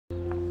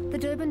The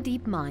Durban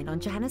Deep Mine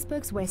on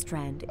Johannesburg's West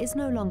Rand is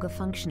no longer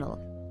functional,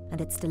 and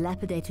its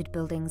dilapidated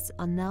buildings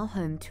are now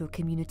home to a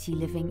community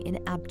living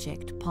in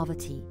abject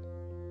poverty.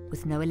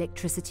 With no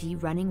electricity,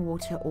 running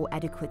water, or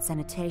adequate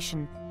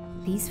sanitation,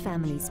 these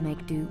families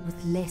make do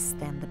with less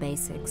than the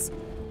basics.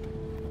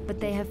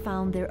 But they have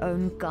found their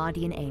own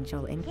guardian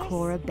angel in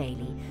Cora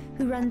Bailey,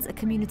 who runs a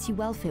community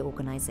welfare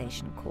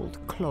organization called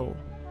CLAW.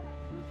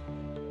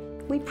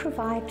 We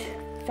provide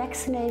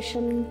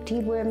vaccination,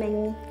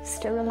 deworming,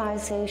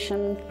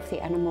 sterilization of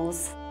the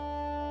animals.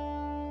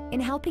 In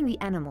helping the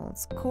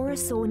animals, Cora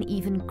saw an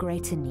even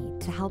greater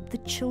need to help the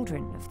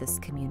children of this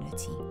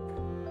community.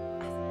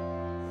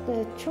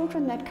 The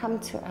children that come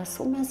to us,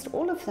 almost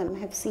all of them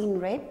have seen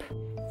rape,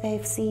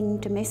 they've seen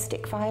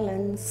domestic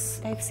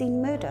violence, they've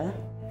seen murder,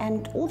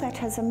 and all that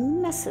has a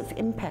massive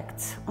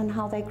impact on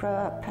how they grow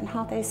up and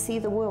how they see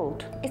the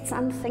world. It's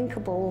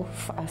unthinkable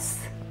for us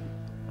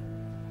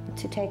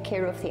to take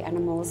care of the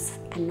animals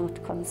and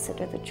not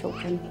consider the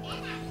children.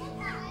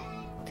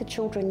 The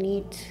children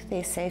need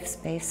their safe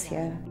space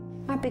here.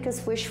 My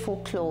biggest wish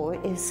for CLAW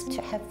is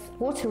to have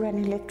water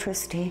and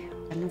electricity,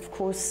 and of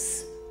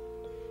course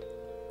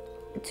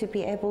to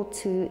be able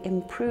to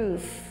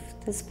improve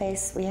the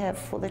space we have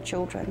for the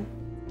children.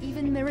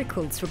 Even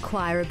miracles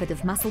require a bit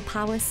of muscle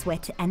power,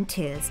 sweat and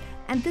tears,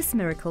 and this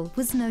miracle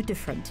was no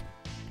different.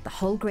 The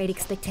whole Great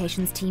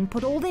Expectations team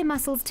put all their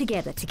muscles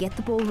together to get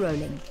the ball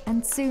rolling,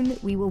 and soon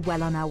we were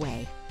well on our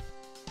way.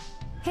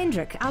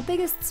 Hendrik, our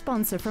biggest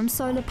sponsor from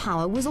Solar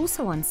Power, was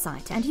also on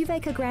site, and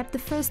Uveka grabbed the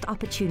first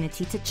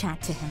opportunity to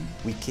chat to him.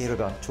 We care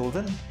about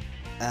children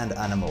and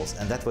animals,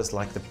 and that was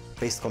like the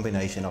best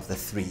combination of the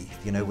three,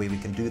 you know, where we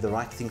can do the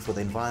right thing for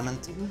the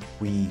environment,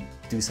 we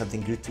do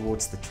something good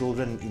towards the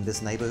children in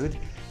this neighborhood,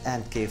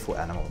 and care for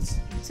animals.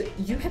 So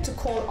you had to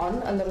call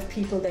on a lot of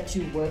people that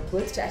you work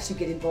with to actually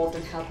get involved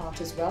and help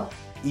out as well?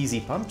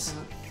 Easy Pumps,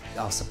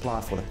 our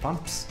supplier for the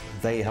pumps,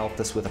 they helped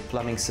us with a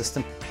plumbing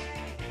system.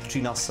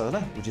 Trina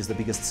Solar, which is the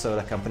biggest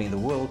solar company in the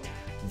world,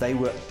 they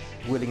were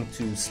willing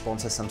to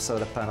sponsor some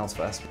solar panels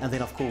for us. And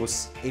then of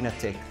course,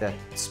 Inatech that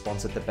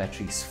sponsored the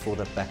batteries for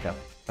the backup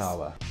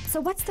power. So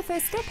what's the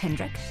first step,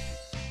 Hendrik?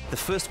 The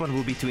first one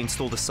will be to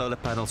install the solar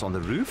panels on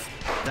the roof.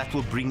 That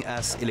will bring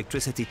us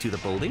electricity to the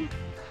building.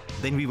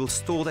 Then we will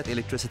store that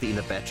electricity in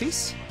the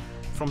batteries.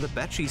 From the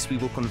batteries, we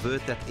will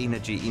convert that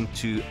energy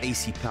into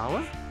AC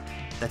power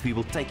that we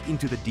will take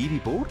into the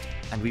DB board,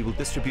 and we will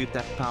distribute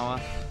that power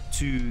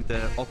to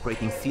the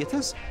operating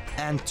theatres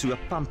and to a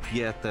pump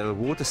here at the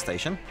water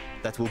station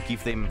that will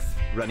give them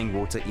running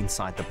water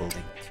inside the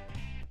building.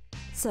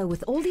 So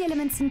with all the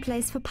elements in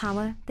place for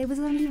power, there was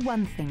only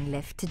one thing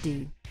left to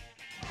do.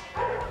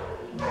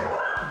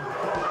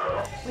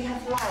 We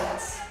have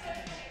lights.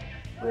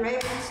 We're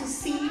able to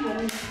see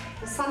when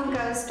the sun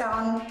goes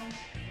down.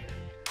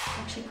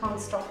 Actually can't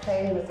stop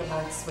playing with the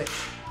light switch.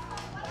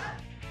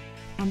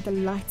 And the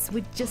lights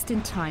were just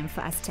in time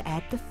for us to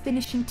add the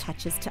finishing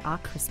touches to our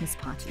Christmas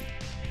party.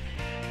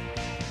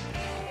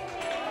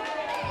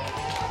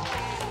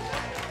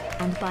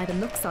 And by the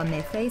looks on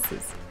their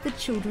faces, the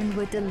children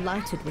were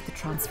delighted with the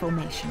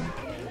transformation.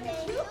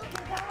 Thank you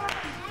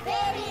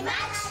very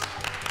much.